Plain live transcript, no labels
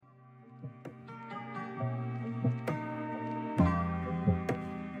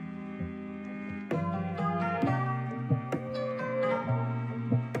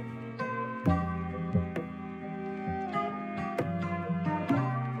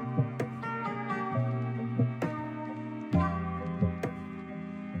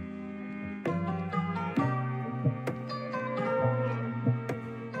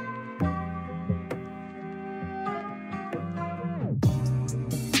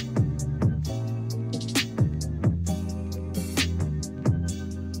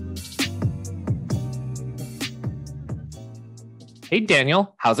Hey,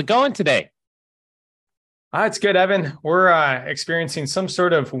 Daniel, how's it going today? It's good, Evan. We're experiencing some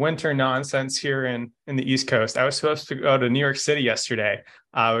sort of winter nonsense here in the East Coast. I was supposed to go to New York City yesterday.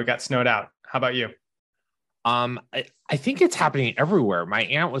 We got snowed out. How about you? I think it's happening everywhere. My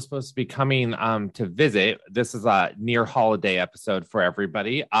aunt was supposed to be coming to visit. This is a near holiday episode for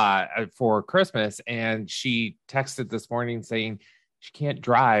everybody for Christmas, and she texted this morning saying she can't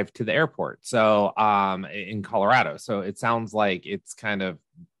drive to the airport. So in Colorado. So it sounds like it's kind of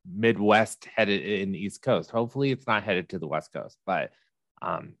Midwest headed in the East Coast. Hopefully it's not headed to the West Coast, but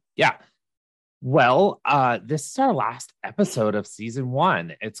yeah. Well, this is our last episode of season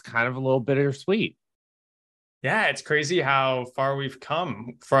 1. It's kind of a little bittersweet. Yeah, it's crazy how far we've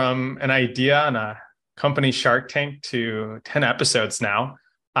come from an idea on a company Shark Tank to 10 episodes now.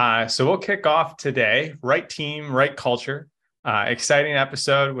 So we'll kick off today. Right team, right culture. Exciting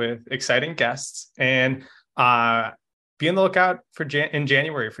episode with exciting guests. And be on the lookout for in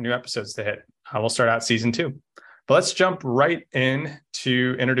January for new episodes to hit. We'll start out season 2. But let's jump right in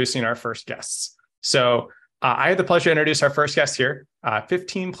to introducing our first guests. So I had the pleasure to introduce our first guest here,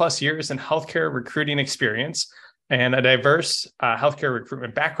 15 plus years in healthcare recruiting experience and a diverse healthcare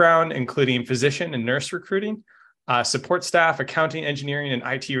recruitment background, including physician and nurse recruiting, support staff, accounting, engineering, and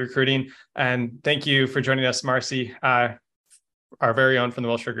IT recruiting. And thank you for joining us, Marcie, our very own from the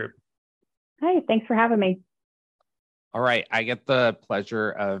Wilshire Group. Hi, thanks for having me. All right, I get the pleasure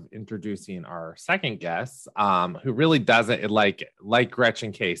of introducing our second guest, who really doesn't, like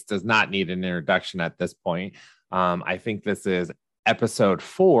Gretchen Case, does not need an introduction at this point. I think this is episode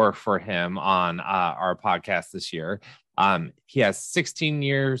 4 for him on our podcast this year. He has 16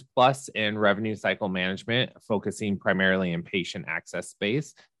 years plus in revenue cycle management, focusing primarily in patient access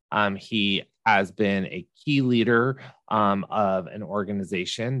space. He has been a key leader of an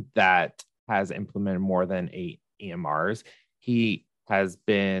organization that has implemented more than 8 EMRs. He has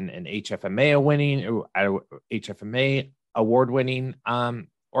been an HFMA award-winning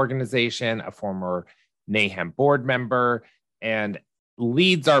organization, a former NAHAM board member, and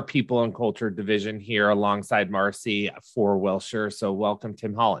leads our people and culture division here alongside Marcie for Wilshire. So welcome,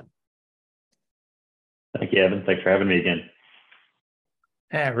 Tim Holland. Thank you, Evan. Thanks for having me again.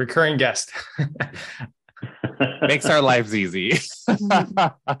 Yeah, recurring guest. Makes our lives easy.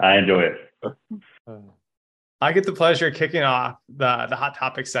 I enjoy it. I get the pleasure of kicking off the hot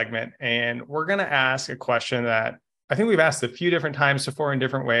topic segment, and we're going to ask a question that I think we've asked a few different times before in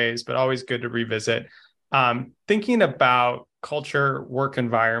different ways, but always good to revisit. Thinking about culture, work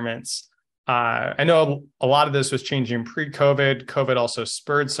environments. I know a lot of this was changing pre-COVID. COVID also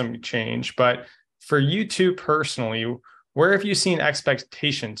spurred some change, but for you two personally, where have you seen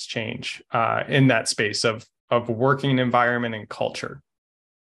expectations change in that space of working environment and culture?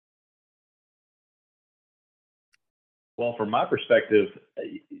 Well, from my perspective,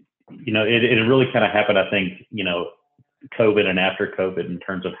 it really kind of happened, I think, COVID and after COVID in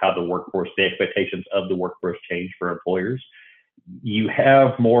terms of how the expectations of the workforce change for employers. You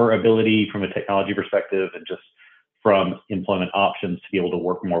have more ability from a technology perspective and just from employment options to be able to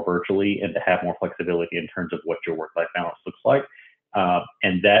work more virtually and to have more flexibility in terms of what your work-life balance looks like.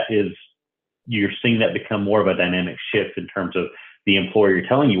 And you're seeing that become more of a dynamic shift in terms of the employer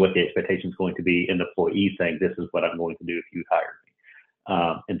telling you what the expectation is going to be and the employee saying, this is what I'm going to do if you hire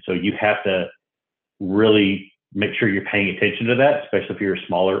me. And so you have to really make sure you're paying attention to that, especially if you're a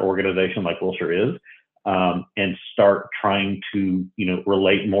smaller organization like Wilshire is, and start trying to,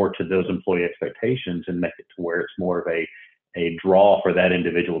 relate more to those employee expectations and make it to where it's more of a draw for that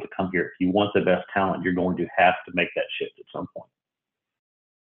individual to come here. If you want the best talent, you're going to have to make that shift at some point.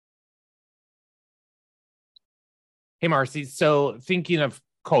 Hey, Marcie. So thinking of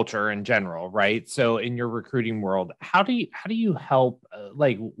culture in general, right? So in your recruiting world, how do you help,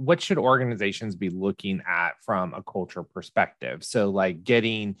 what should organizations be looking at from a culture perspective? So like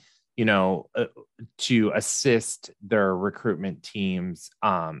getting, to assist their recruitment teams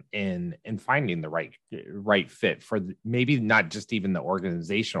in finding the right fit for maybe not just even the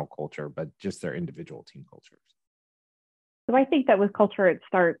organizational culture, but just their individual team cultures. So I think that with culture, it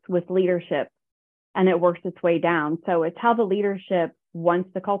starts with leadership and it works its way down. So it's how the leadership wants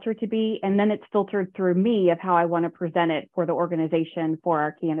the culture to be, and then it's filtered through me of how I want to present it for the organization, for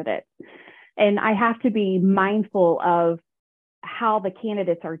our candidates. And I have to be mindful of how the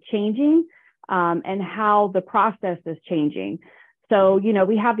candidates are changing and how the process is changing. So,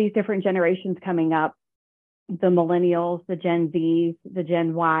 we have these different generations coming up, the millennials, the Gen Zs, the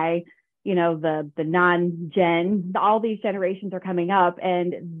Gen Y, the non-gen, all these generations are coming up,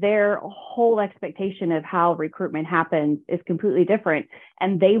 and their whole expectation of how recruitment happens is completely different.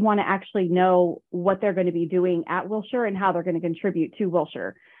 And they want to actually know what they're going to be doing at Wilshire and how they're going to contribute to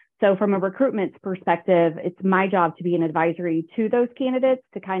Wilshire. So from a recruitment perspective, it's my job to be an advisory to those candidates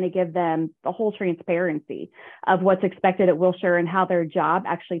to kind of give them the whole transparency of what's expected at Wilshire and how their job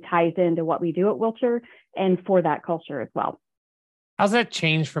actually ties into what we do at Wilshire and for that culture as well. How's that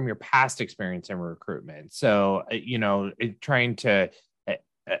changed from your past experience in recruitment? So, trying to,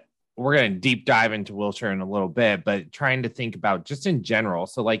 we're going to deep dive into Wilshire in a little bit, but trying to think about just in general.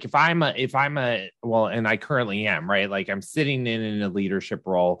 So like if I'm and I currently am, right? Like I'm sitting in a leadership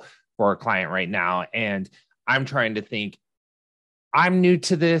role for a client right now, and I'm trying to think, I'm new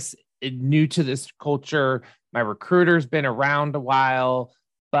to this culture. My recruiter's been around a while,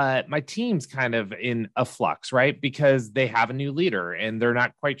 but my team's kind of in a flux, right? Because they have a new leader and they're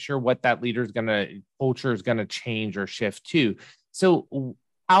not quite sure what that culture is going to change or shift to. So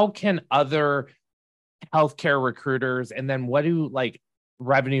how can other healthcare recruiters, and then what do like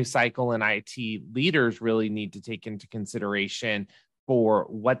revenue cycle and IT leaders really need to take into consideration for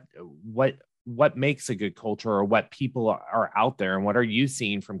what makes a good culture, or what people are out there, and what are you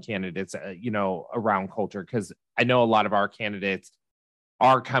seeing from candidates, around culture? Because I know a lot of our candidates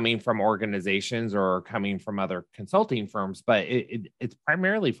are coming from organizations or coming from other consulting firms, but it's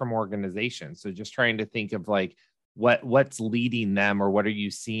primarily from organizations. So just trying to think of like what's leading them, or what are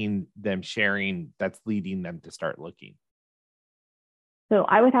you seeing them sharing that's leading them to start looking? So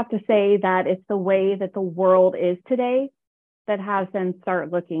I would have to say that it's the way that the world is today that has them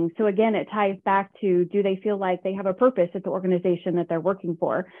start looking. So again, it ties back to, do they feel like they have a purpose at the organization that they're working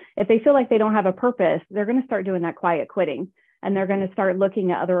for? If they feel like they don't have a purpose, they're going to start doing that quiet quitting. And they're going to start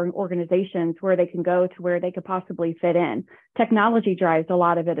looking at other organizations where they can go to where they could possibly fit in. Technology drives a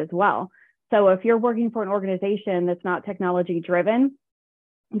lot of it as well. So if you're working for an organization that's not technology driven,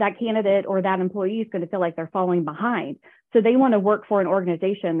 that candidate or that employee is going to feel like they're falling behind. So they want to work for an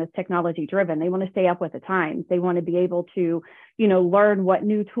organization that's technology driven. They want to stay up with the times. They want to be able to, learn what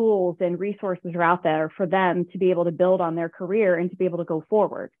new tools and resources are out there for them to be able to build on their career and to be able to go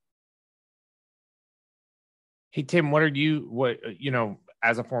forward. Hey, Tim,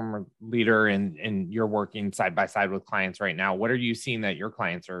 as a former leader and you're working side by side with clients right now, what are you seeing that your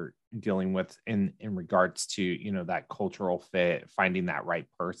clients are dealing with in regards to, that cultural fit, finding that right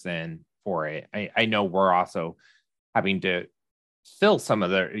person for it? I know we're also having to fill some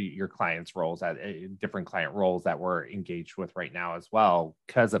of your clients' roles at different client roles that we're engaged with right now as well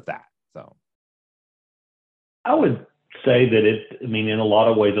because of that. So I would say that in a lot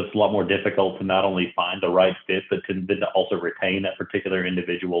of ways, it's a lot more difficult to not only find the right fit, but to also retain that particular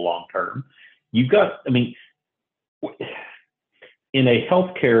individual long term. You've got, in a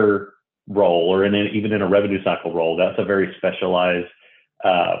healthcare role, or even in a revenue cycle role, that's a very specialized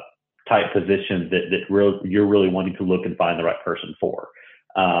type position that you're really wanting to look and find the right person for.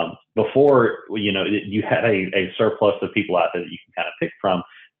 Before, you had a surplus of people out there that you can kind of pick from,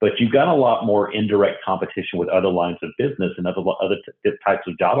 but you've got a lot more indirect competition with other lines of business and other types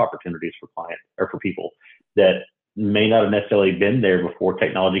of job opportunities for clients or for people that may not have necessarily been there before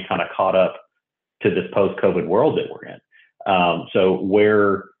technology kind of caught up to this post-COVID world that we're in. So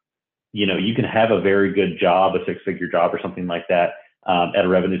where, you can have a very good job, a six-figure job or something like that, at a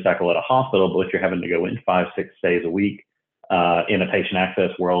revenue cycle at a hospital, but you're having to go in 5-6 days a week. In a patient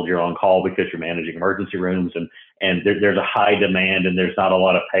access world, you're on call because you're managing emergency rooms, and there's a high demand, and there's not a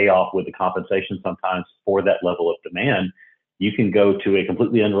lot of payoff with the compensation sometimes for that level of demand. You can go to a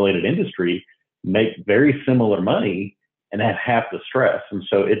completely unrelated industry, make very similar money, and have half the stress. And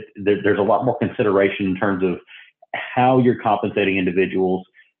so there's a lot more consideration in terms of how you're compensating individuals,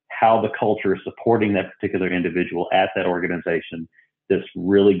 how the culture is supporting that particular individual at that organization, that's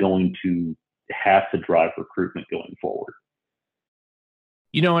really going to have to drive recruitment going forward.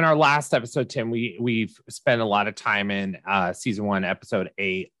 In our last episode, Tim, we've spent a lot of time in season 1, episode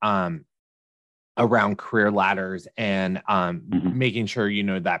 8, around career ladders and making sure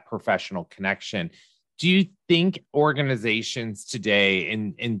that professional connection. Do you think organizations today,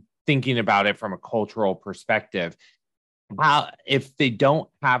 in thinking about it from a cultural perspective, if they don't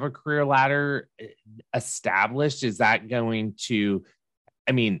have a career ladder established, is that going to,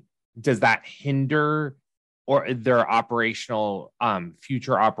 does that hinder or their operational,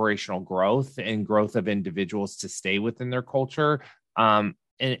 future operational growth and growth of individuals to stay within their culture, in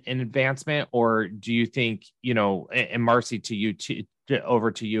advancement? Or do you think, and Marcie,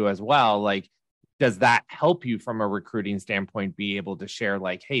 over to you as well, like, does that help you from a recruiting standpoint, be able to share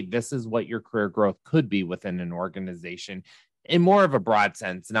like, hey, this is what your career growth could be within an organization? in more of a broad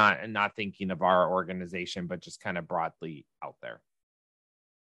sense, not thinking of our organization, but just kind of broadly out there?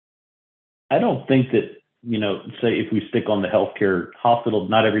 I don't think that, say if we stick on the healthcare hospital,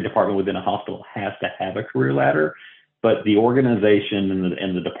 not every department within a hospital has to have a career ladder, but the organization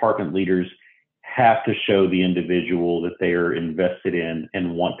and the department leaders have to show the individual that they are invested in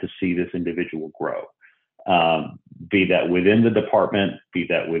and want to see this individual grow. Be that within the department, be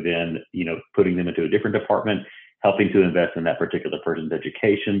that within, putting them into a different department, helping to invest in that particular person's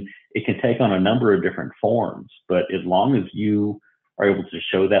education. It can take on a number of different forms, but as long as you are able to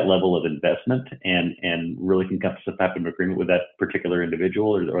show that level of investment and really can come to some type of agreement with that particular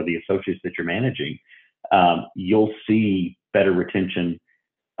individual or the associates that you're managing, you'll see better retention,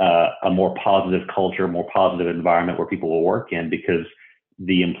 a more positive culture, a more positive environment where people will work in because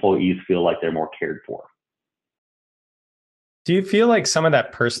the employees feel like they're more cared for. Do you feel like some of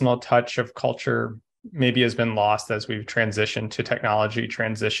that personal touch of culture maybe has been lost as we've transitioned to technology,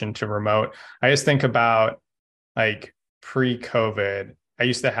 transitioned to remote? I just think about like pre-COVID, I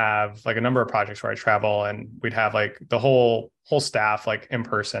used to have like a number of projects where I travel and we'd have like the whole staff like in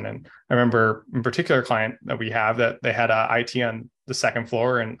person. And I remember in particular client that we have that they had IT on the second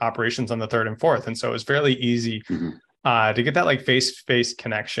floor and operations on the third and fourth. And so it was fairly easy to get that like face-to-face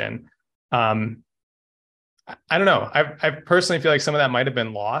connection. I don't know. I personally feel like some of that might have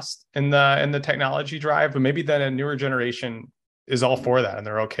been lost in the technology drive, but maybe then a newer generation is all for that and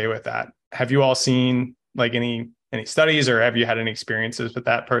they're okay with that. Have you all seen like any studies or have you had any experiences with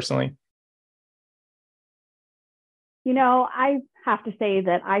that personally? I have to say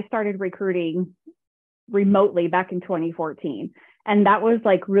that I started recruiting remotely back in 2014. And that was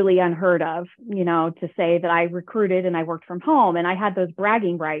like really unheard of, to say that I recruited and I worked from home. And I had those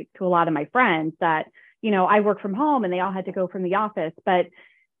bragging rights to a lot of my friends that, I work from home and they all had to go from the office. But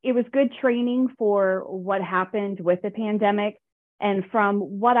it was good training for what happened with the pandemic. And from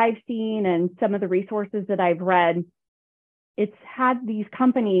what I've seen and some of the resources that I've read, it's had these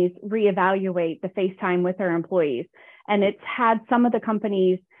companies reevaluate the face time with their employees. And it's had some of the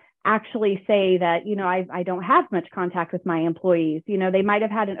companies actually say that, I don't have much contact with my employees. They might have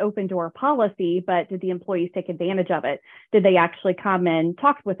had an open door policy, but did the employees take advantage of it? Did they actually come and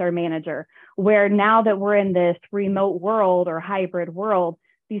talk with their manager? Where now that we're in this remote world or hybrid world,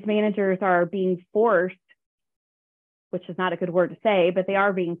 these managers are being forced, which is not a good word to say, but they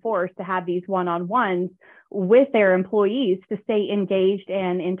are being forced to have these one-on-ones with their employees to stay engaged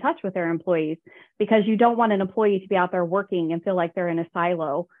and in touch with their employees, because you don't want an employee to be out there working and feel like they're in a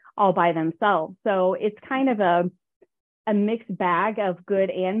silo all by themselves. So it's kind of a mixed bag of good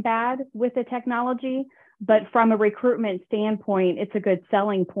and bad with the technology. But from a recruitment standpoint, it's a good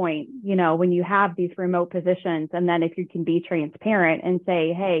selling point, when you have these remote positions. And then if you can be transparent and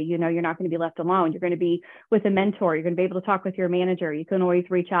say, hey, you're not going to be left alone. You're going to be with a mentor. You're going to be able to talk with your manager. You can always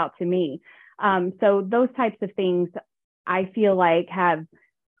reach out to me. So those types of things, I feel like have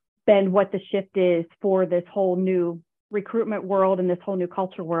been what the shift is for this whole new recruitment world and this whole new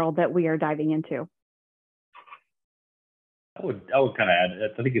culture world that we are diving into. I would kind of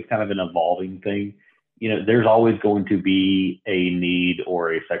add, I think it's kind of an evolving thing. There's always going to be a need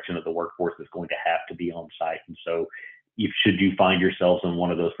or a section of the workforce that's going to have to be on site. And so should you find yourselves in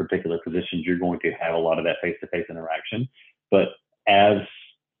one of those particular positions, you're going to have a lot of that face-to-face interaction. But as,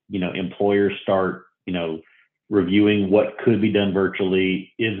 employers start, reviewing what could be done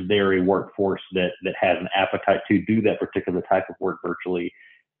virtually, is there a workforce that has an appetite to do that particular type of work virtually?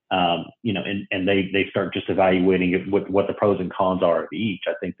 And they start just evaluating what the pros and cons are of each.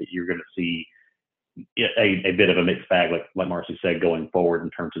 I think that you're going to see a bit of a mixed bag, like Marcie said, going forward in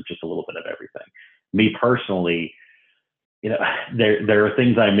terms of just a little bit of everything. Me personally, there are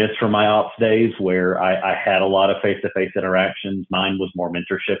things I miss from my ops days where I had a lot of face-to-face interactions. Mine was more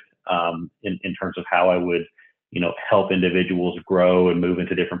mentorship in terms of how I would, help individuals grow and move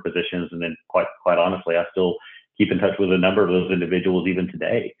into different positions. And then quite honestly, I still keep in touch with a number of those individuals even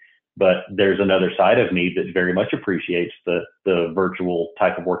today. But there's another side of me that very much appreciates the virtual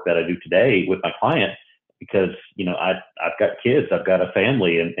type of work that I do today with my client, because, I've got kids, I've got a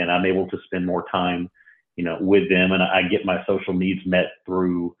family, and I'm able to spend more time, with them. And I get my social needs met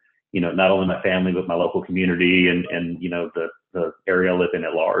through, not only my family, but my local community and the area I live in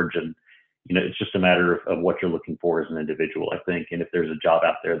at large. And, it's just a matter of what you're looking for as an individual, I think. And if there's a job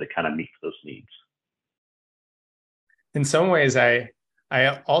out there that kind of meets those needs. In some ways, I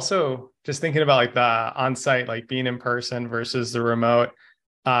also just thinking about like the on-site, like being in person versus the remote,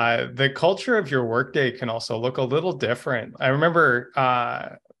 the culture of your workday can also look a little different. I remember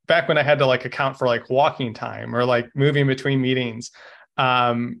back when I had to like account for like walking time or like moving between meetings,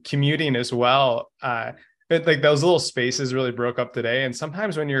 commuting as well. like those little spaces really broke up the day. And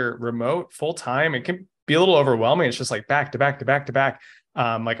sometimes when you're remote full time, it can be a little overwhelming. It's just like back to back to back to back.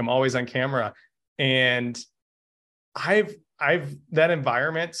 Like I'm always on camera. And I've that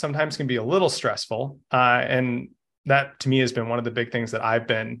environment sometimes can be a little stressful. And that to me has been one of the big things that I've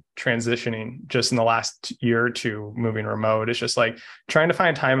been transitioning just in the last year or two, moving remote. It's just like trying to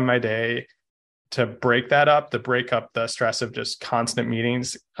find time in my day to break that up, to break up the stress of just constant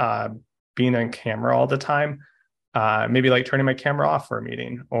meetings, being on camera all the time. Maybe like turning my camera off for a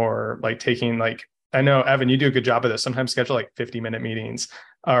meeting, or like taking like, I know Evan, you do a good job of this. Sometimes schedule like 50-minute meetings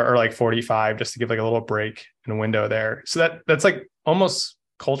or like 45, just to give like a little break and a window there. So that's like almost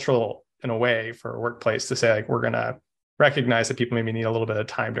cultural in a way for a workplace to say like, we're going to recognize that people maybe need a little bit of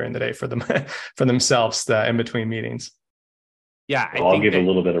time during the day for them, for themselves, in between meetings. Yeah. I'll give a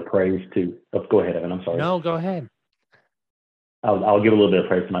little bit of praise to, go ahead, Evan. I'm sorry. No, go ahead. I'll give a little bit of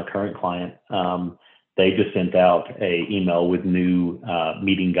praise to my current client. They just sent out a email with new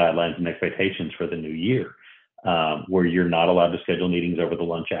meeting guidelines and expectations for the new year, where you're not allowed to schedule meetings over the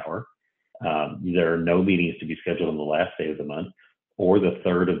lunch hour. There are no meetings to be scheduled on the last day of the month, or the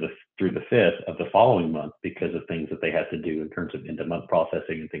 3rd through the 5th of the following month, because of things that they have to do in terms of end-of-month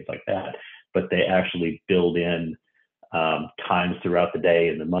processing and things like that. But they actually build in times throughout the day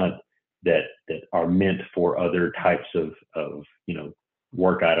and the month that are meant for other types of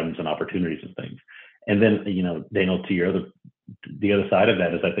work items and opportunities and things. And then, Daniel, to the other side of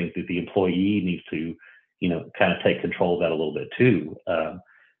that is, I think that the employee needs to, kind of take control of that a little bit too,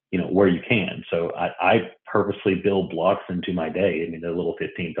 where you can. So I purposely build blocks into my day. I mean, they're little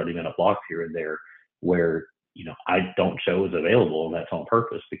 15, 30-minute blocks here and there where, I don't show as available, and that's on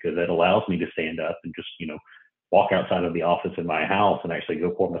purpose, because that allows me to stand up and just, walk outside of the office in my house and actually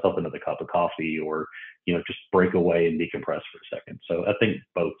go pour myself another cup of coffee, or, just break away and decompress for a second. So I think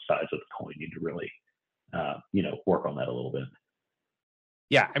both sides of the coin need to really, work on that a little bit.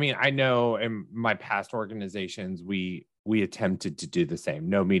 Yeah. I mean, I know in my past organizations, we attempted to do the same.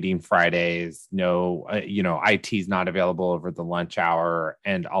 No meeting Fridays, no, IT's not available over the lunch hour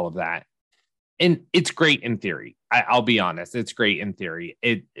and all of that. And it's great in theory. I'll be honest, it's great in theory.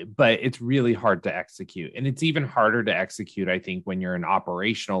 But it's really hard to execute. And it's even harder to execute, I think, when you're an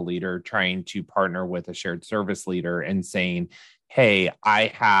operational leader trying to partner with a shared service leader and saying, hey,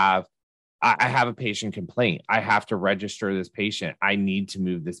 I have a patient complaint. I have to register this patient. I need to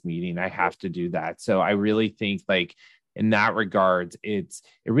move this meeting. I have to do that. So I really think, like, in that regard, it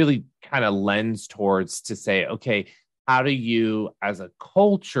really kind of lends towards to say, okay, how do you as a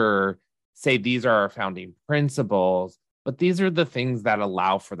culture say these are our founding principles, but these are the things that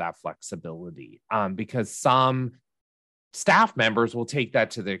allow for that flexibility? Because some staff members will take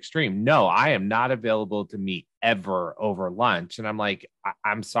that to the extreme. No, I am not available to meet ever over lunch. And I'm like,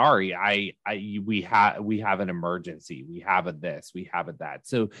 I'm sorry. We have an emergency. We have a this, we have a that.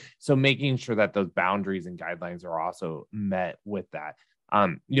 So making sure that those boundaries and guidelines are also met with that.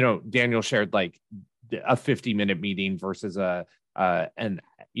 Daniel shared like a 50-minute meeting versus a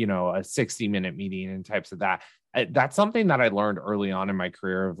 60-minute meeting and types of that. That's something that I learned early on in my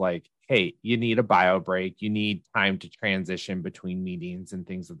career of like, hey, you need a bio break. You need time to transition between meetings and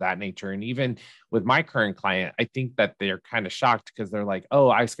things of that nature. And even with my current client, I think that they're kind of shocked because they're like, oh,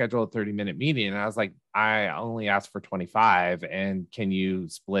 I scheduled a 30-minute meeting. And I was like, I only asked for 25. And can you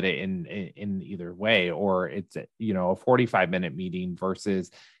split it in either way? Or it's, a 45-minute meeting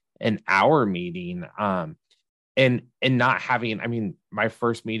versus an hour meeting. And not having, I mean, my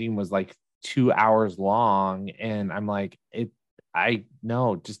first meeting was like 2 hours long. And I'm like, I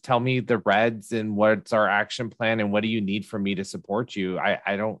know, just tell me the reds and what's our action plan and what do you need from me to support you.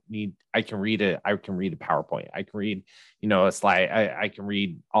 I don't need, I can read a PowerPoint. I can read, a slide. I can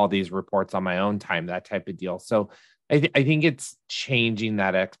read all these reports on my own time, that type of deal. So I think it's changing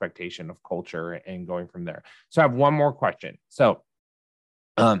that expectation of culture and going from there. So I have one more question. So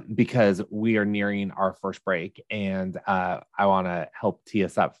because we are nearing our first break and I want to help tee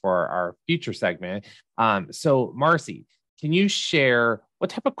us up for our future segment. So Marcie, can you share what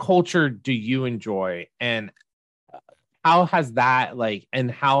type of culture do you enjoy and how has that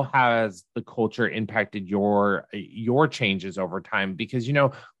how has the culture impacted your changes over time? Because,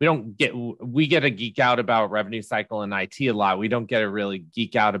 we get a geek out about revenue cycle and IT a lot. We don't get to really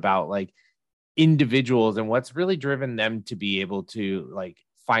geek out about like individuals and what's really driven them to be able to like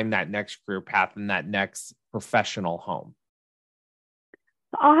find that next career path and that next professional home.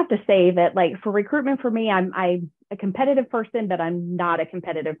 I'll have to say that like for recruitment, for me, I'm a competitive person, but I'm not a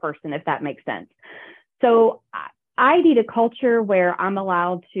competitive person, if that makes sense. So I need a culture where I'm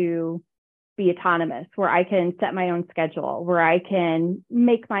allowed to be autonomous, where I can set my own schedule, where I can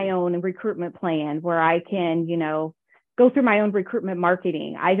make my own recruitment plan, where I can, go through my own recruitment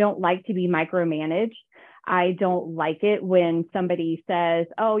marketing. I don't like to be micromanaged. I don't like it when somebody says,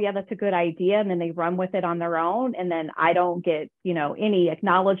 oh yeah, that's a good idea. And then they run with it on their own. And then I don't get, any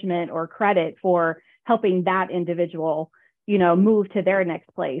acknowledgement or credit for helping that individual, move to their next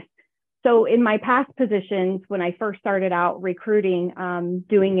place. So in my past positions, when I first started out recruiting,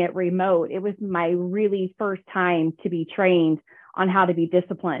 doing it remote, it was my really first time to be trained on how to be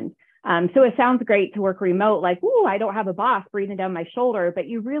disciplined. So it sounds great to work remote, like, ooh, I don't have a boss breathing down my shoulder, but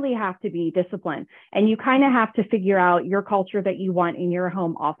you really have to be disciplined. And you kind of have to figure out your culture that you want in your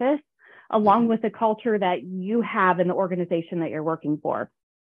home office, along with the culture that you have in the organization that you're working for.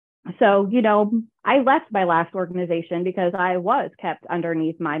 So, I left my last organization because I was kept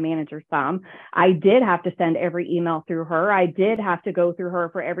underneath my manager's thumb. I did have to send every email through her. I did have to go through her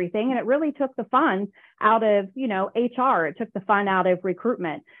for everything. And it really took the fun out of, HR. It took the fun out of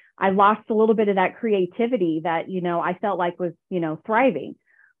recruitment. I lost a little bit of that creativity that, I felt like was, thriving.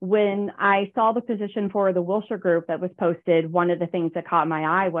 When I saw the position for the Wilshire group that was posted, one of the things that caught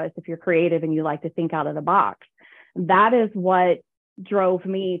my eye was, if you're creative and you like to think out of the box, that is what drove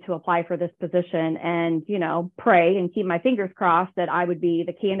me to apply for this position and, pray and keep my fingers crossed that I would be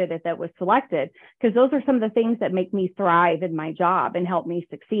the candidate that was selected, because those are some of the things that make me thrive in my job and help me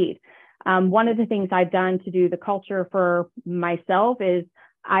succeed. One of the things I've done to do the culture for myself is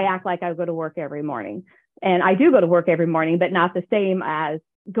I act like I go to work every morning. And I do go to work every morning, but not the same as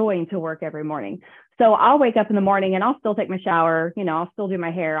going to work every morning. So I'll wake up in the morning and I'll still take my shower, I'll still do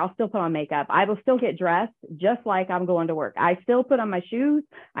my hair, I'll still put on makeup. I will still get dressed just like I'm going to work. I still put on my shoes.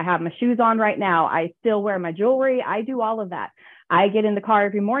 I have my shoes on right now. I still wear my jewelry. I do all of that. I get in the car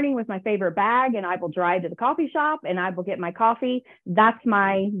every morning with my favorite bag and I will drive to the coffee shop and I will get my coffee. That's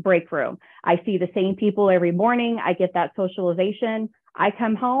my break room. I see the same people every morning. I get that socialization. I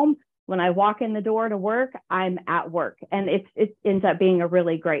come home. When I walk in the door to work, I'm at work, and it ends up being a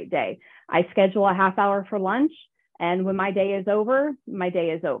really great day. I schedule a half hour for lunch, and when my day is over, my day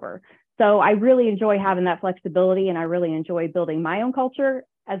is over. So I really enjoy having that flexibility, and I really enjoy building my own culture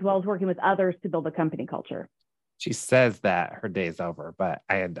as well as working with others to build a company culture. She says that her day's over, but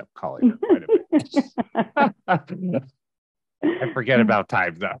I end up calling her quite a bit. I forget about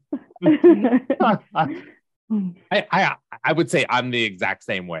time though. I would say I'm the exact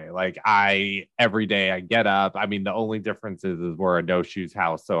same way. Like every day I get up. I mean, the only difference is we're a no shoes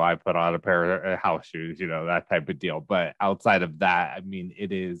house. So I put on a pair of house shoes, that type of deal. But outside of that, I mean,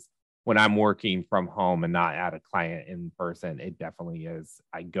 it is when I'm working from home and not at a client in person, it definitely is.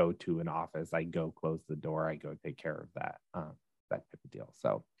 I go to an office, I go close the door, I go take care of that type of deal.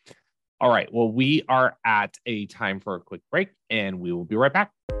 So, all right. Well, we are at a time for a quick break and we will be right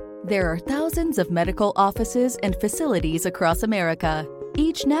back. There are thousands of medical offices and facilities across America,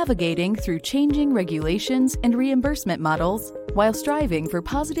 each navigating through changing regulations and reimbursement models while striving for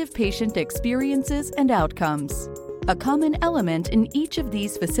positive patient experiences and outcomes. A common element in each of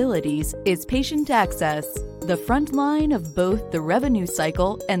these facilities is patient access, the front line of both the revenue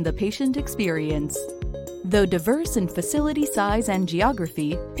cycle and the patient experience. Though diverse in facility size and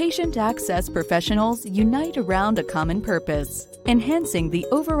geography, patient access professionals unite around a common purpose: enhancing the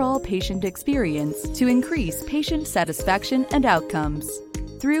overall patient experience to increase patient satisfaction and outcomes.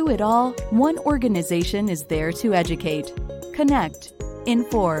 Through it all, one organization is there to educate, connect,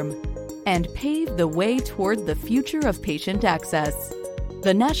 inform, and pave the way toward the future of patient access.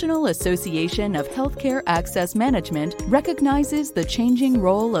 The National Association of Healthcare Access Management recognizes the changing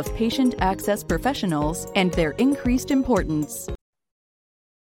role of patient access professionals and their increased importance.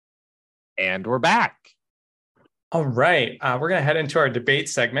 And we're back. All right. We're going to head into our debate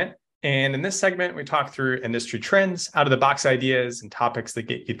segment. And in this segment, we talk through industry trends, out-of-the-box ideas, and topics that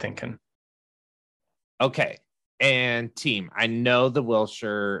get you thinking. Okay. And team, I know the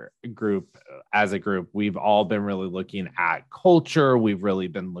Wilshire group, as a group, we've all been really looking at culture. We've really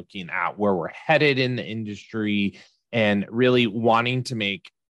been looking at where we're headed in the industry and really wanting to make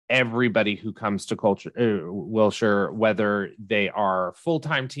everybody who comes to Wilshire, whether they are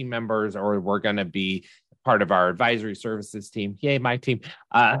full-time team members or we're going to be part of our advisory services team. Yay, my team.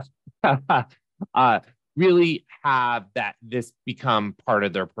 Really have this become part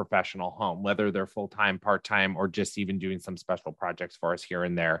of their professional home, whether they're full-time, part-time, or just even doing some special projects for us here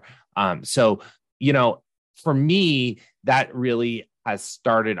and there. So, for me, that really has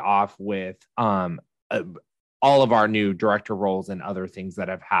started off with all of our new director roles and other things that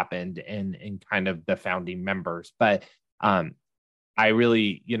have happened in kind of the founding members. But I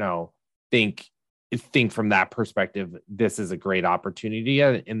really, think think from that perspective, this is a great opportunity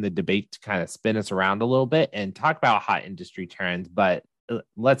in the debate to kind of spin us around a little bit and talk about hot industry trends, but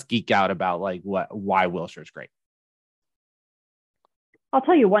let's geek out about like why Wilshire is great. I'll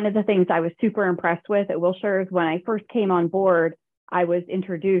tell you, one of the things I was super impressed with at Wilshire is when I first came on board, I was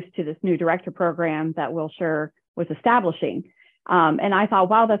introduced to this new director program that Wilshire was establishing. And I thought,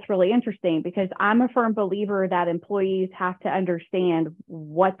 wow, that's really interesting, because I'm a firm believer that employees have to understand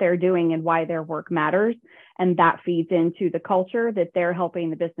what they're doing and why their work matters. And that feeds into the culture that they're helping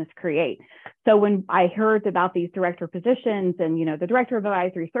the business create. So when I heard about these director positions and, the director of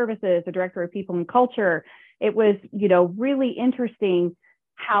advisory services, the director of people and culture, it was, really interesting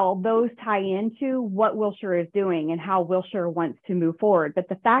how those tie into what Wilshire is doing and how Wilshire wants to move forward. But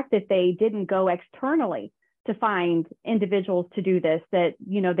the fact that they didn't go externally to find individuals to do this, that,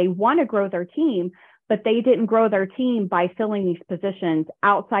 they want to grow their team, but they didn't grow their team by filling these positions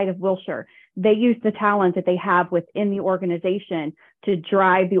outside of Wilshire. They used the talent that they have within the organization to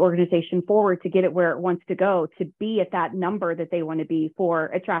drive the organization forward, to get it where it wants to go, to be at that number that they want to be for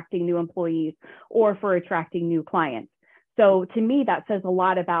attracting new employees or for attracting new clients. So to me, that says a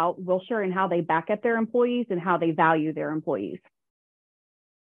lot about Wilshire and how they back up their employees and how they value their employees.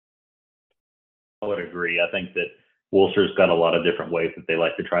 I would agree. I think that Wilshire's got a lot of different ways that they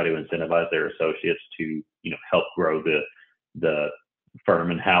like to try to incentivize their associates to, help grow the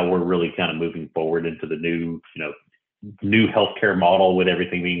firm, and how we're really kind of moving forward into the new healthcare model with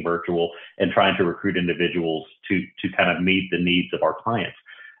everything being virtual, and trying to recruit individuals to kind of meet the needs of our clients.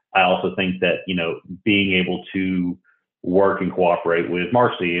 I also think that, being able to work and cooperate with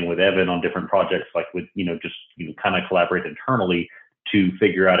Marcie and with Evan on different projects, like with, kind of collaborate internally to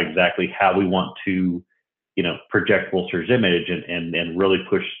figure out exactly how we want to, project Wilshire's image and really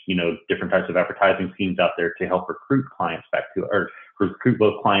push, different types of advertising schemes out there to help recruit clients back to, or recruit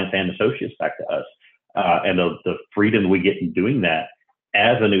both clients and associates back to us. And the freedom we get in doing that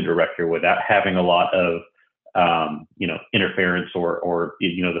as a new director without having a lot of, interference or,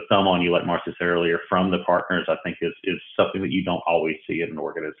 the thumb on you, like Marcie said earlier, from the partners, I think is something that you don't always see in an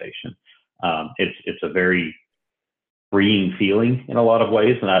organization. It's a very freeing feeling in a lot of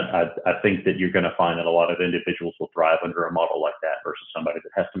ways. And I think that you're going to find that a lot of individuals will thrive under a model like that versus somebody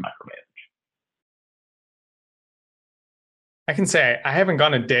that has to micromanage. I can say I haven't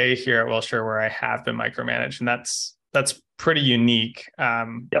gone a day here at Wilshire where I have been micromanaged, and that's pretty unique.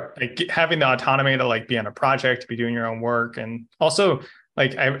 Yep. Like having the autonomy to like be on a project, to be doing your own work. And also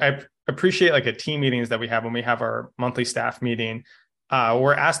like, I appreciate like a team meetings that we have when we have our monthly staff meeting.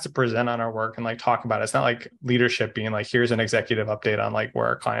 We're asked to present on our work and like talk about it. It's not like leadership being like, here's an executive update on like where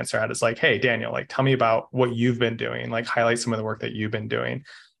our clients are at. It's like, hey, Daniel, like tell me about what you've been doing, like highlight some of the work that you've been doing.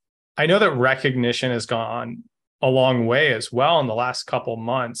 I know that recognition has gone a long way as well in the last couple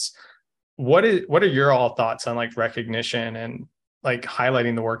months. What are your all thoughts on like recognition and like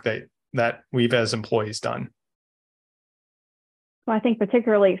highlighting the work that we've as employees done? Well, I think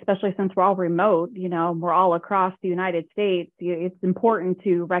particularly, especially since we're all remote, we're all across the United States, it's important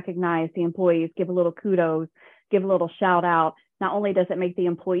to recognize the employees, give a little kudos, give a little shout out. Not only does it make the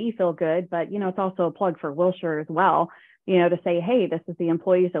employee feel good, but, it's also a plug for Wilshire as well, to say, hey, this is the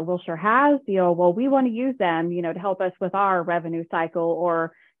employees that Wilshire has, well, we want to use them, to help us with our revenue cycle,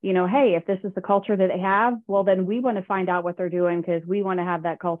 or, hey, if this is the culture that they have, well, then we want to find out what they're doing because we want to have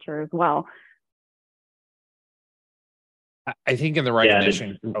that culture as well. I think in the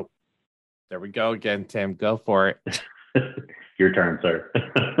recognition. Oh, there we go again, Tim. Go for it. Your turn, sir.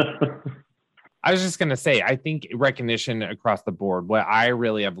 I was just going to say, I think recognition across the board. What I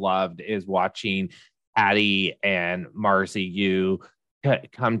really have loved is watching Patty and Marcie, you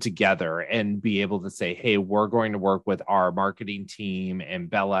come together and be able to say, hey, we're going to work with our marketing team and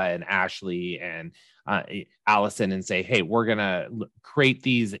Bella and Ashley and Allison and say, hey, we're going to create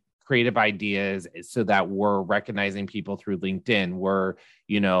these creative ideas so that we're recognizing people through LinkedIn.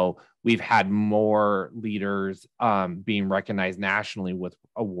 We've had more leaders being recognized nationally with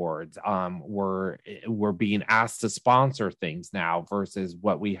awards. We're being asked to sponsor things now versus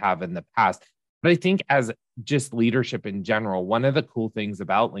what we have in the past. But I think as just leadership in general, one of the cool things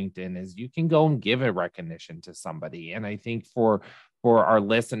about LinkedIn is you can go and give a recognition to somebody. And I think for our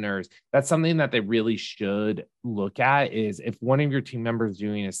listeners, that's something that they really should look at is if one of your team members is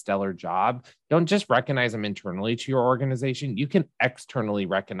doing a stellar job, don't just recognize them internally to your organization. You can externally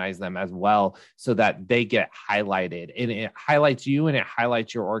recognize them as well so that they get highlighted, and it highlights you and it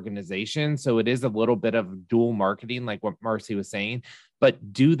highlights your organization. So it is a little bit of dual marketing, like what Marcie was saying.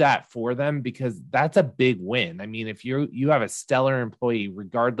 but do that for them, because that's a big win. I mean, if you have a stellar employee,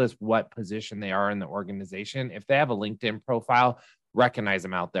 regardless what position they are in the organization, if they have a LinkedIn profile, recognize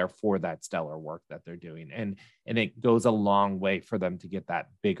them out there for that stellar work that they're doing. And it goes a long way for them to get that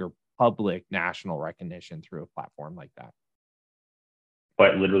bigger public national recognition through a platform like that.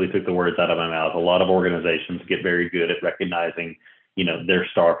 Quite literally took the words out of my mouth. A lot of organizations get very good at recognizing, their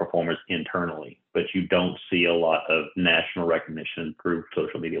star performers internally, but you don't see a lot of national recognition through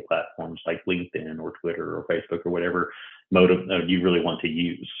social media platforms like LinkedIn or Twitter or Facebook or whatever motive you really want to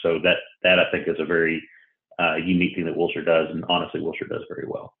use. So that I think is a very unique thing that Wilshire does, and honestly, Wilshire does very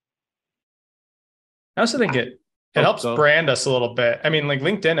well. I also think it helps brand us a little bit. I mean, like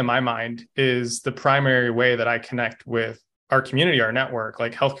LinkedIn in my mind is the primary way that I connect with our community, our network,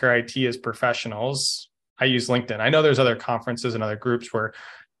 like healthcare IT as professionals. I use LinkedIn. I know there's other conferences and other groups where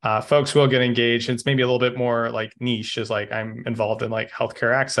folks will get engaged. It's maybe a little bit more like niche, is like I'm involved in like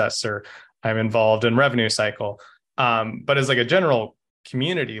healthcare access, or I'm involved in revenue cycle. But as like a general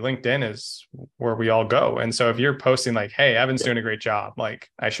community, LinkedIn is where we all go. And so if you're posting like, hey, Evan's doing a great job, like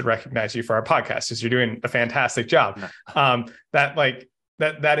I should recognize you for our podcast because you're doing a fantastic job.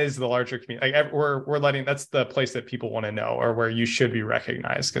 That is the larger community. Like we're letting, that's the place that people want to know, or where you should be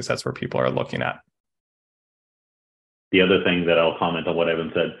recognized, because that's where people are looking at. The other thing that I'll comment on what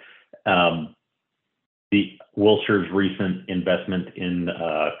Evan said, the Wilshire's recent investment in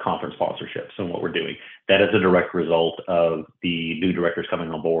conference sponsorships and what we're doing, that is a direct result of the new directors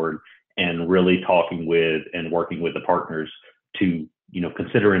coming on board and really talking with and working with the partners to,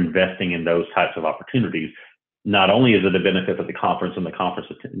 consider investing in those types of opportunities. Not only is it a benefit for the conference and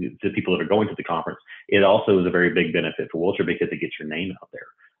to people that are going to the conference, it also is a very big benefit for Wilshire because it gets your name out there.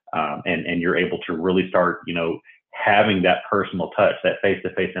 And you're able to really start, having that personal touch, that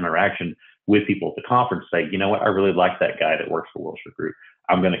face-to-face interaction with people at the conference. Say, you know what, I really like that guy that works for Wilshire Group.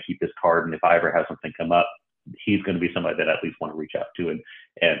 I'm going to keep his card, and if I ever have something come up, he's going to be somebody that I at least want to reach out to and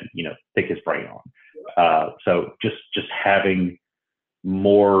pick his brain on. So just having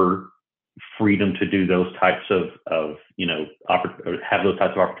more freedom to do those types of have those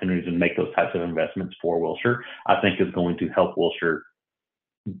types of opportunities and make those types of investments for Wilshire, I think is going to help Wilshire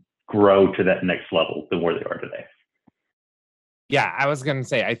grow to that next level than where they are today. Yeah, I was going to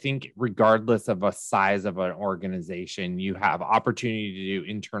say, I think regardless of a size of an organization, you have opportunity to do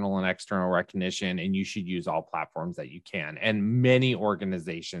internal and external recognition, and you should use all platforms that you can. And many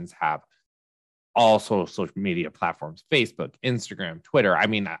organizations have all social media platforms: Facebook, Instagram, Twitter. I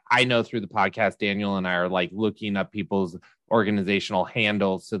mean, I know through the podcast, Daniel and I are like looking up people's organizational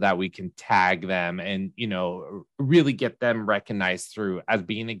handles so that we can tag them and, really get them recognized through as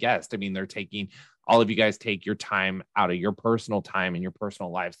being a guest. I mean, all of you guys take your time out of your personal time and your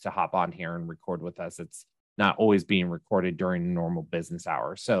personal lives to hop on here and record with us. It's not always being recorded during normal business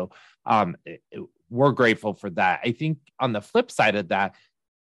hours. So we're grateful for that. I think on the flip side of that,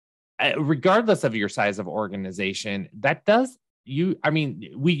 regardless of your size of organization,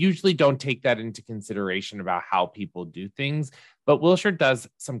 we usually don't take that into consideration about how people do things, but Wilshire does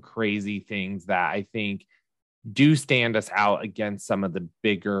some crazy things that I think do stand us out against some of the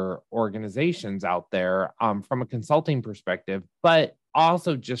bigger organizations out there from a consulting perspective, but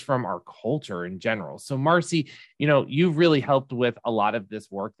also just from our culture in general. So Marcie, you've really helped with a lot of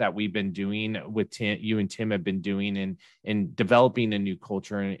this work that we've been doing with Tim. You and Tim have been doing in developing a new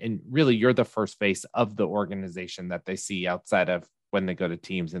culture. And really, you're the first face of the organization that they see outside of when they go to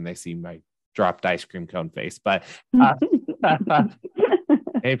Teams and they see my dropped ice cream cone face. But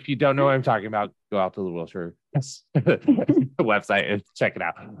if you don't know what I'm talking about, go out to the Wilshire website and check it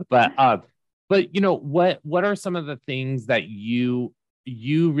out. But what are some of the things that you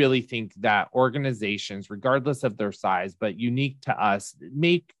really think that organizations, regardless of their size, but unique to us,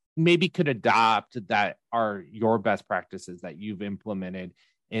 maybe could adopt that are your best practices that you've implemented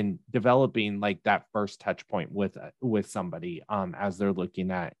in developing like that first touch point with somebody as they're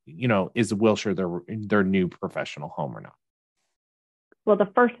looking at, is Wilshire their new professional home or not? Well,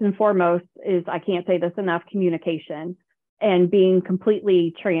 the first and foremost is, I can't say this enough, communication and being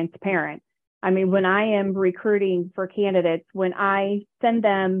completely transparent. I mean, when I am recruiting for candidates, when I send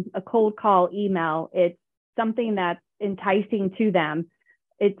them a cold call email, it's something that's enticing to them.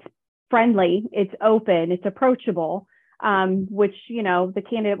 It's friendly, it's open, it's approachable, which, the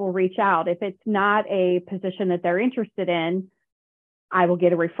candidate will reach out. If it's not a position that they're interested in, I will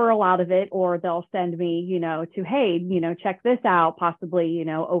get a referral out of it, or they'll send me, to, hey, check this out, possibly,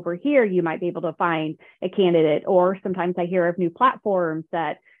 over here, you might be able to find a candidate. Or sometimes I hear of new platforms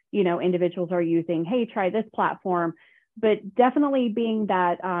that, individuals are using, hey, try this platform. but definitely being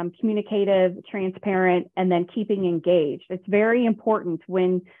that communicative, transparent, and then keeping engaged. It's very important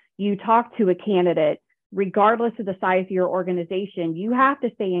when you talk to a candidate, regardless of the size of your organization, you have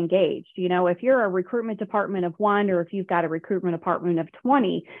to stay engaged. If you're a recruitment department of 1, or if you've got a recruitment department of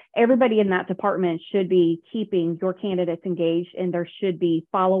 20, everybody in that department should be keeping your candidates engaged, and there should be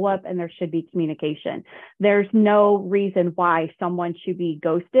follow-up and there should be communication. There's no reason why someone should be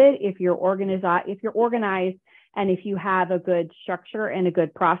ghosted if you're organized, and if you have a good structure and a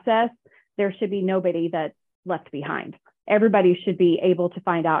good process. There should be nobody that's left behind. Everybody should be able to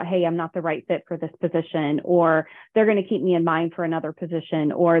find out, hey, I'm not the right fit for this position, or they're going to keep me in mind for another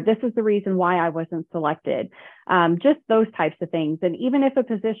position, or this is the reason why I wasn't selected. Just those types of things. And even if a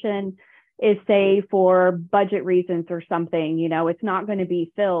position is, say, for budget reasons or something, it's not going to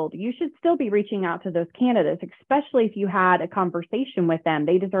be filled, you should still be reaching out to those candidates, especially if you had a conversation with them.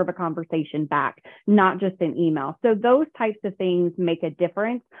 They deserve a conversation back, not just an email. So those types of things make a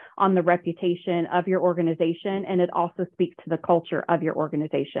difference on the reputation of your organization. And it also speaks to the culture of your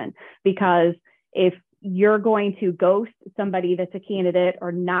organization, because if you're going to ghost somebody that's a candidate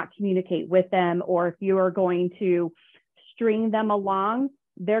or not communicate with them, or if you are going to string them along,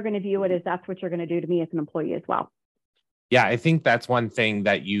 they're going to view it as that's what you're going to do to me as an employee as well. Yeah, I think that's one thing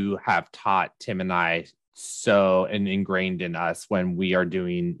that you have taught Tim and I and ingrained in us when we are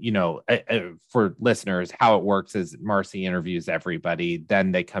doing, for listeners, how it works is Marcie interviews everybody.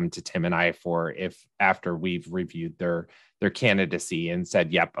 Then they come to Tim and I after we've reviewed their candidacy and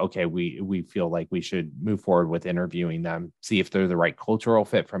said, yep, okay, we feel like we should move forward with interviewing them, see if they're the right cultural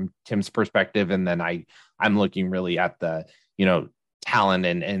fit from Tim's perspective. And then I'm looking really at the, talent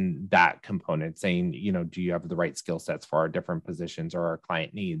and that component, saying, do you have the right skill sets for our different positions or our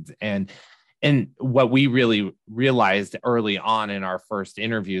client needs? And what we really realized early on in our first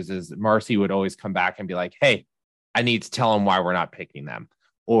interviews is Marcie would always come back and be like, hey, I need to tell them why we're not picking them,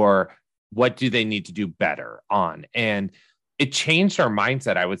 or what do they need to do better on? And it changed our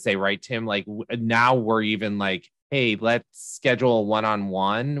mindset, I would say, right, Tim? Like now we're even like, hey, let's schedule a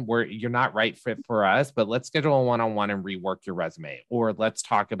one-on-one where you're not right fit for us, but let's schedule a one-on-one and rework your resume. Or let's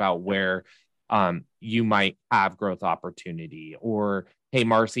talk about where you might have growth opportunity. Or, hey,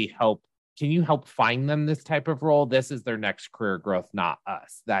 Marcie, can you help find them this type of role? This is their next career growth, not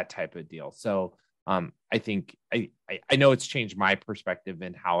us, that type of deal. So I think I know it's changed my perspective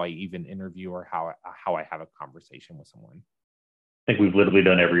in how I even interview or how I have a conversation with someone. I think we've literally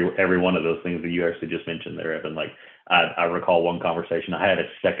done every one of those things that you actually just mentioned there, Evan. Like I recall one conversation. I had a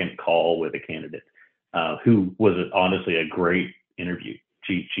second call with a candidate who was honestly a great interview.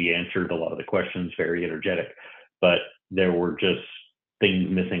 She answered a lot of the questions, very energetic, but there were just things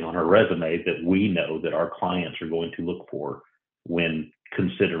missing on her resume that we know that our clients are going to look for when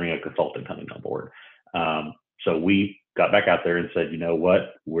considering a consultant coming on board. So we got back out there and said, you know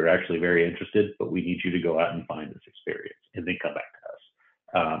what, we're actually very interested, but we need you to go out and find this experience and then come back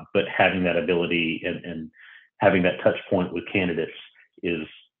to us. But having that ability and having that touch point with candidates is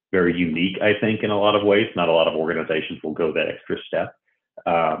very unique, I think, in a lot of ways. Not a lot of organizations will go that extra step.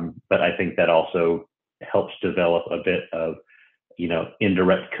 But I think that also helps develop a bit of,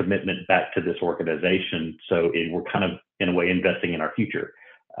 indirect commitment back to this organization. So we're kind of, in a way, investing in our future.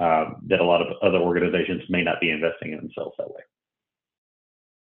 That a lot of other organizations may not be investing in themselves that way.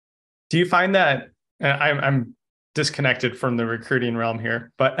 Do you find that I'm disconnected from the recruiting realm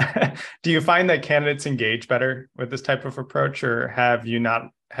here, but do you find that candidates engage better with this type of approach, or have you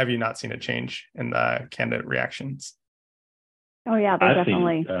not seen a change in the candidate reactions? Oh yeah,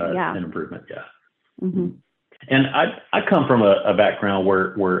 definitely an improvement. Yeah. Mm-hmm. And I come from a background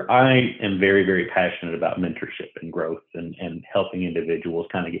where I am very, very passionate about mentorship and growth and helping individuals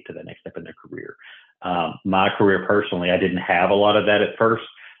kind of get to the next step in their career. My career personally, I didn't have a lot of that at first.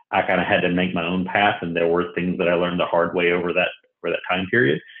 I kind of had to make my own path, and there were things that I learned the hard way over that time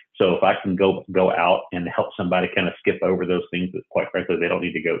period. So if I can go out and help somebody kind of skip over those things that, quite frankly, they don't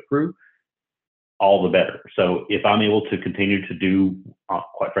need to go through, all the better. So if I'm able to continue to do,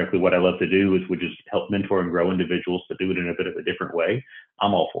 quite frankly, what I love to do, which is help mentor and grow individuals to do it in a bit of a different way,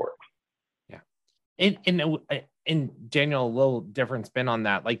 I'm all for it. Yeah. And Daniel, a little different spin on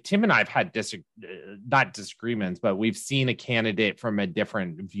that. Like Tim and I have had not disagreements, but we've seen a candidate from a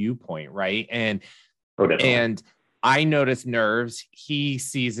different viewpoint, right? And I notice nerves. He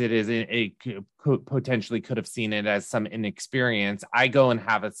sees it as potentially could have seen it as some inexperience. I go and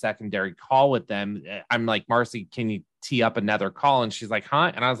have a secondary call with them. I'm like, Marcie, can you tee up another call? And she's like,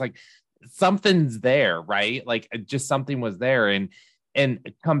 huh? And I was like, something's there, right? Like just something was there. And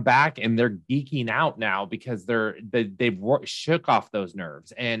and come back and they're geeking out now because they've shook off those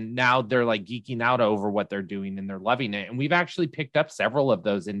nerves, and now they're like geeking out over what they're doing and they're loving it. And we've actually picked up several of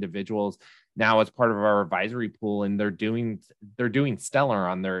those individuals now as part of our advisory pool, and they're doing stellar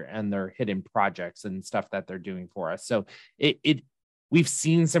on their hidden projects and stuff that they're doing for us. So we've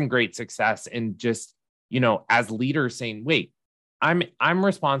seen some great success in just, as leaders saying, wait, I'm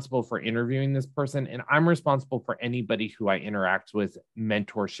responsible for interviewing this person, and I'm responsible for anybody who I interact with.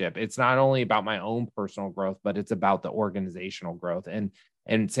 Mentorship. It's not only about my own personal growth, but it's about the organizational growth, and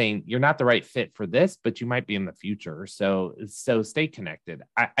saying you're not the right fit for this, but you might be in the future. So stay connected.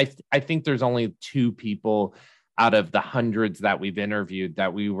 I think there's only 2 people out of the hundreds that we've interviewed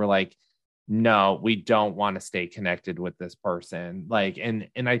that we were like, no, we don't want to stay connected with this person. Like, and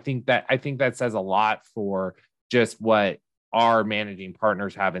I think that says a lot for just what our managing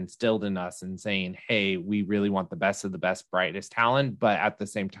partners have instilled in us, and saying, hey, we really want the best of the best, brightest talent, but at the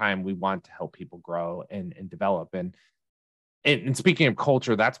same time, we want to help people grow and develop. And speaking of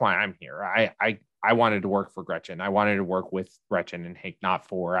culture, that's why I'm here. I wanted to work for Gretchen. I wanted to work with Gretchen and Hank, not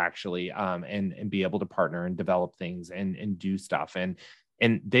for actually, and be able to partner and develop things and do stuff. And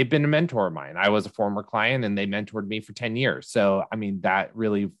they've been a mentor of mine. I was a former client and they mentored me for 10 years. So, I mean, that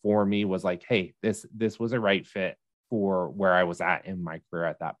really for me was like, hey, this was a right fit for where I was at in my career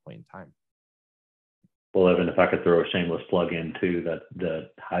at that point in time. Well, Evan, if I could throw a shameless plug in too, that the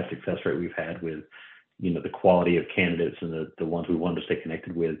high success rate we've had with, the quality of candidates and the ones we wanted to stay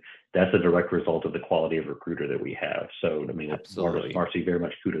connected with, that's a direct result of the quality of recruiter that we have. So, I mean, absolutely, Marcie, very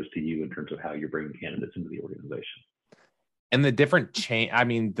much kudos to you in terms of how you're bringing candidates into the organization. And the different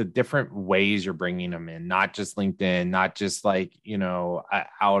the different ways you're bringing them in, not just LinkedIn, not just like,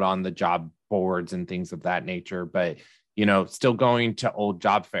 out on the job boards and things of that nature, but, still going to old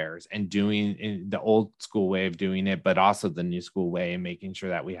job fairs and doing in the old school way of doing it, but also the new school way, and making sure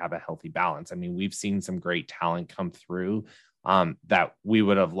that we have a healthy balance. I mean, we've seen some great talent come through that we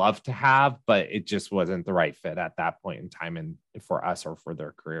would have loved to have, but it just wasn't the right fit at that point in time, and for us or for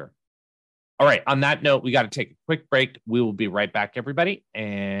their career. All right. On that note, we got to take a quick break. We will be right back, everybody,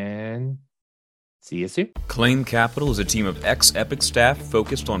 and see you soon. Claim Capital is a team of ex-Epic staff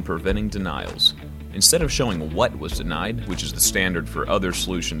focused on preventing denials. Instead of showing what was denied, which is the standard for other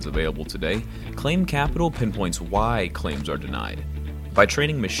solutions available today, Claim Capital pinpoints why claims are denied. By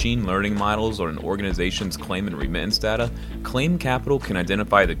training machine learning models on an organization's claim and remittance data, Claim Capital can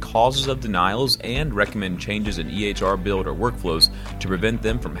identify the causes of denials and recommend changes in EHR build or workflows to prevent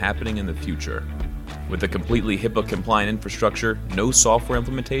them from happening in the future. With a completely HIPAA-compliant infrastructure, no software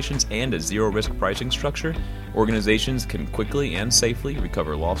implementations, and a zero-risk pricing structure, organizations can quickly and safely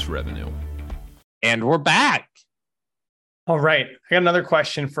recover lost revenue. And we're back. All right. I got another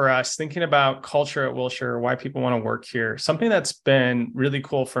question for us. Thinking about culture at Wilshire, why people want to work here. Something that's been really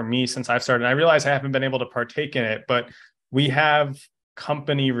cool for me since I've started. I realize I haven't been able to partake in it, but we have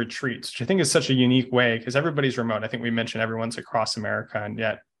company retreats, which I think is such a unique way because everybody's remote. I think we mentioned everyone's across America, and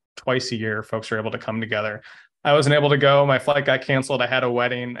yet twice a year, folks are able to come together. I wasn't able to go. My flight got canceled. I had a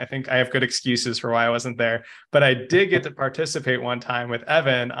wedding. I think I have good excuses for why I wasn't there, but I did get to participate one time with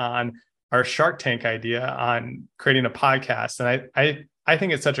Evan on our Shark Tank idea on creating a podcast. And I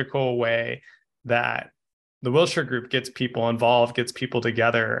think it's such a cool way that the Wilshire Group gets people involved, gets people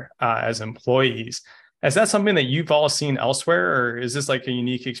together as employees. Is that something that you've all seen elsewhere, or is this like a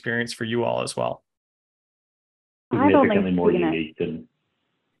unique experience for you all as well? Significantly more unique than,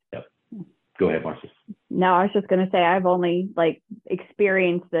 yep. Go ahead, Marcie. No, I was just going to say, I've only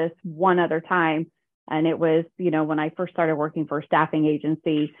experienced this one other time. And it was, when I first started working for a staffing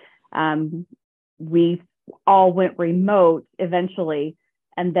agency, we all went remote eventually,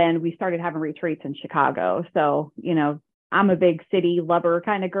 and then we started having retreats in Chicago. So, I'm a big city lover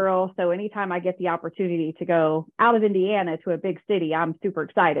kind of girl. So anytime I get the opportunity to go out of Indiana to a big city, I'm super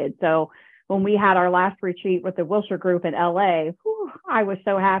excited. So when we had our last retreat with the Wilshire Group in LA, I was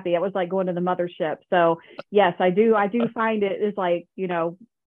so happy. It was like going to the mothership. So yes, I do find it is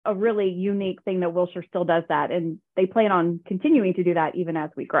a really unique thing that Wilshire still does that. And they plan on continuing to do that even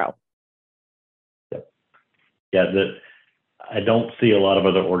as we grow. Yeah, I don't see a lot of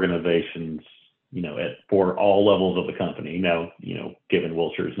other organizations, for all levels of the company. Now, given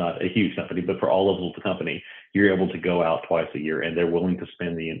Wilshire is not a huge company, but for all levels of the company, you're able to go out twice a year, and they're willing to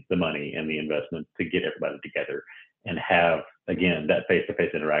spend the money and the investment to get everybody together and have, again, that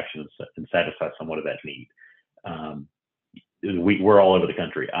face-to-face interaction and satisfy somewhat of that need. We're all over the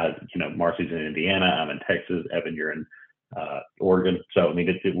country. Marcie's in Indiana, I'm in Texas, Evan, you're in Oregon. So, I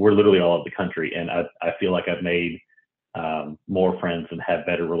mean, we're literally all over the country. And I feel like I've made more friends and have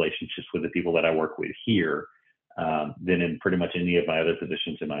better relationships with the people that I work with here than in pretty much any of my other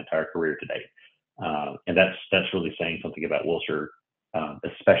positions in my entire career to date. And that's really saying something about Wilshire,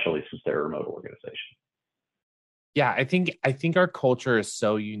 especially since they're a remote organization. Yeah, I think our culture is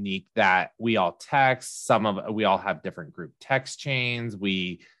so unique that we all text. We all have different group text chains.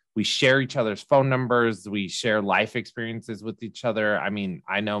 We share each other's phone numbers. We share life experiences with each other. I mean,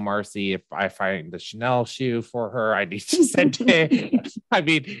 I know Marcie, if I find the Chanel shoe for her, I need to send it. I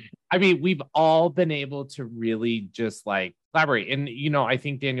mean, we've all been able to really just like collaborate. And, I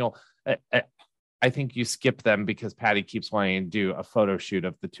think, Daniel, I think you skip them because Patty keeps wanting to do a photo shoot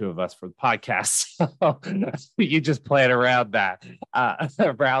of the two of us for the podcast. So you just plan around that,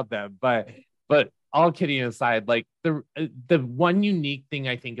 around them. But all kidding aside, like the one unique thing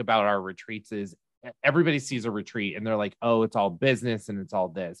I think about our retreats is everybody sees a retreat and they're like, oh, it's all business and it's all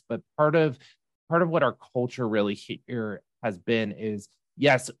this. But part of what our culture really here has been is,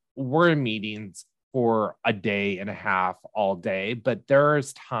 yes, we're in meetings for a day and a half all day, but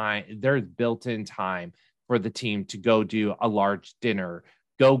there's built-in time for the team to go do a large dinner,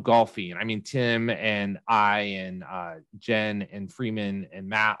 go golfing. I mean, Tim and I and Jen and Freeman and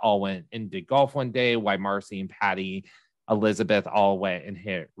Matt all went and did golf one day, while Marcie and Patty, Elizabeth all went and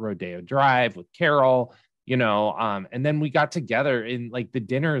hit Rodeo Drive with Carol, and then we got together, and like the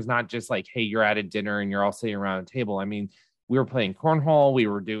dinner is not just like, hey, you're at a dinner and you're all sitting around a table. I mean, we were playing cornhole, we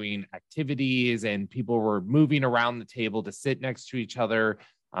were doing activities, and people were moving around the table to sit next to each other.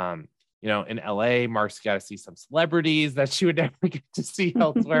 In LA, Marcie got to see some celebrities that she would never get to see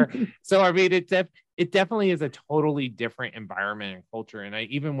elsewhere. So, I mean, it definitely is a totally different environment and culture. And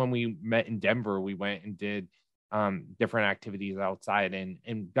even when we met in Denver, we went and did different activities outside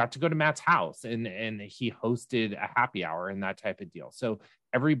and got to go to Matt's house, and he hosted a happy hour and that type of deal. So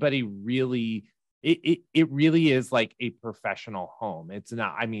everybody really, it really is like a professional home. It's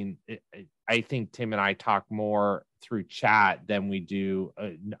not, I mean, I think Tim and I talk more through chat than we do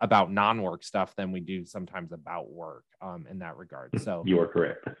about non-work stuff than we do sometimes about work in that regard. So you are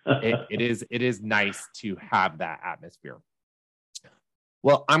correct. it is nice to have that atmosphere.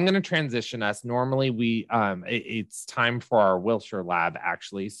 Well, I'm going to transition us. Normally it's time for our Wilshire lab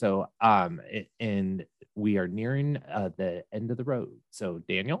actually. So, and we are nearing the end of the road. So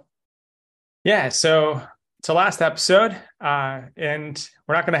Daniel. Yeah, so it's the last episode, and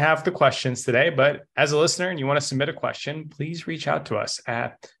we're not going to have the questions today, but as a listener and you want to submit a question, please reach out to us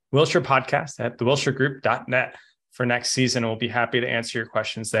at wilshirepodcast@thewilshiregroup.net for next season. We'll be happy to answer your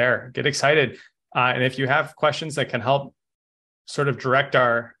questions there. Get excited. And if you have questions that can help sort of direct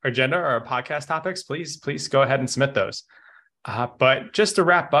our agenda or our podcast topics, please go ahead and submit those. But just to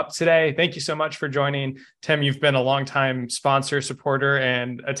wrap up today, thank you so much for joining. Tim, you've been a longtime sponsor, supporter,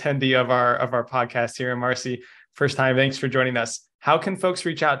 and attendee of our podcast here. And Marcie, first time, thanks for joining us. How can folks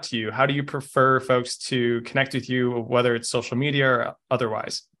reach out to you? How do you prefer folks to connect with you, whether it's social media or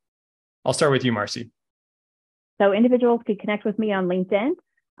otherwise? I'll start with you, Marcie. So individuals can connect with me on LinkedIn.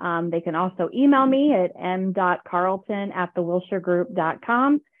 They can also email me at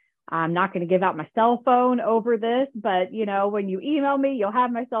m.carleton@thewilshiregroup.com. I'm not going to give out my cell phone over this, but when you email me, you'll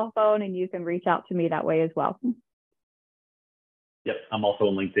have my cell phone and you can reach out to me that way as well. Yep. I'm also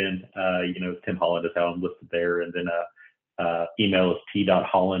on LinkedIn. Tim Holland is how I'm listed there. And then email is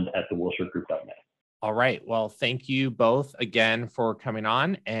t.holland@thewilshiregroup.net. All right. Well, thank you both again for coming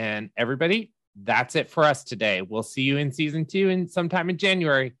on, and everybody, that's it for us today. We'll see you in season 2 and sometime in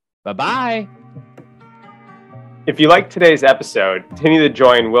January. Bye-bye. If you liked today's episode, continue to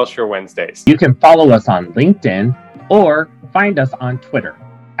join Wilshire Wednesdays. You can follow us on LinkedIn or find us on Twitter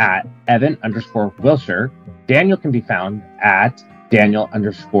at Evan_Wilshire. Daniel can be found at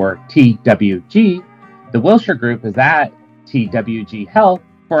Daniel_TWG. The Wilshire Group is at TWG Health.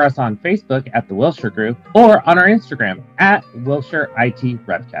 For us on Facebook at the Wilshire Group, or on our Instagram at Wilshire IT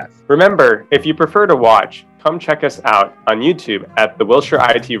RevCast. Remember, if you prefer to watch, come check us out on YouTube at the Wilshire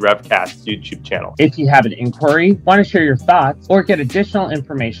IT RevCast YouTube channel. If you have an inquiry, want to share your thoughts, or get additional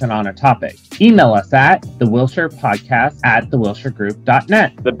information on a topic, email us at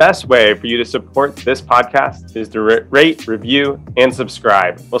thewilshirepodcast@thewilshiregroup.net. The best way for you to support this podcast is to rate, review, and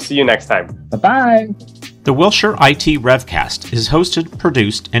subscribe. We'll see you next time. Bye-bye. The Wilshire IT RevCast is hosted,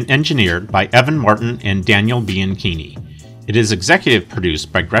 produced, and engineered by Evan Martin and Daniel Bianchini. It is executive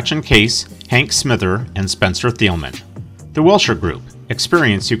produced by Gretchen Case, Hank Smither, and Spencer Thielman. The Wilshire Group.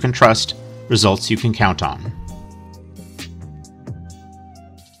 Experience you can trust, results you can count on.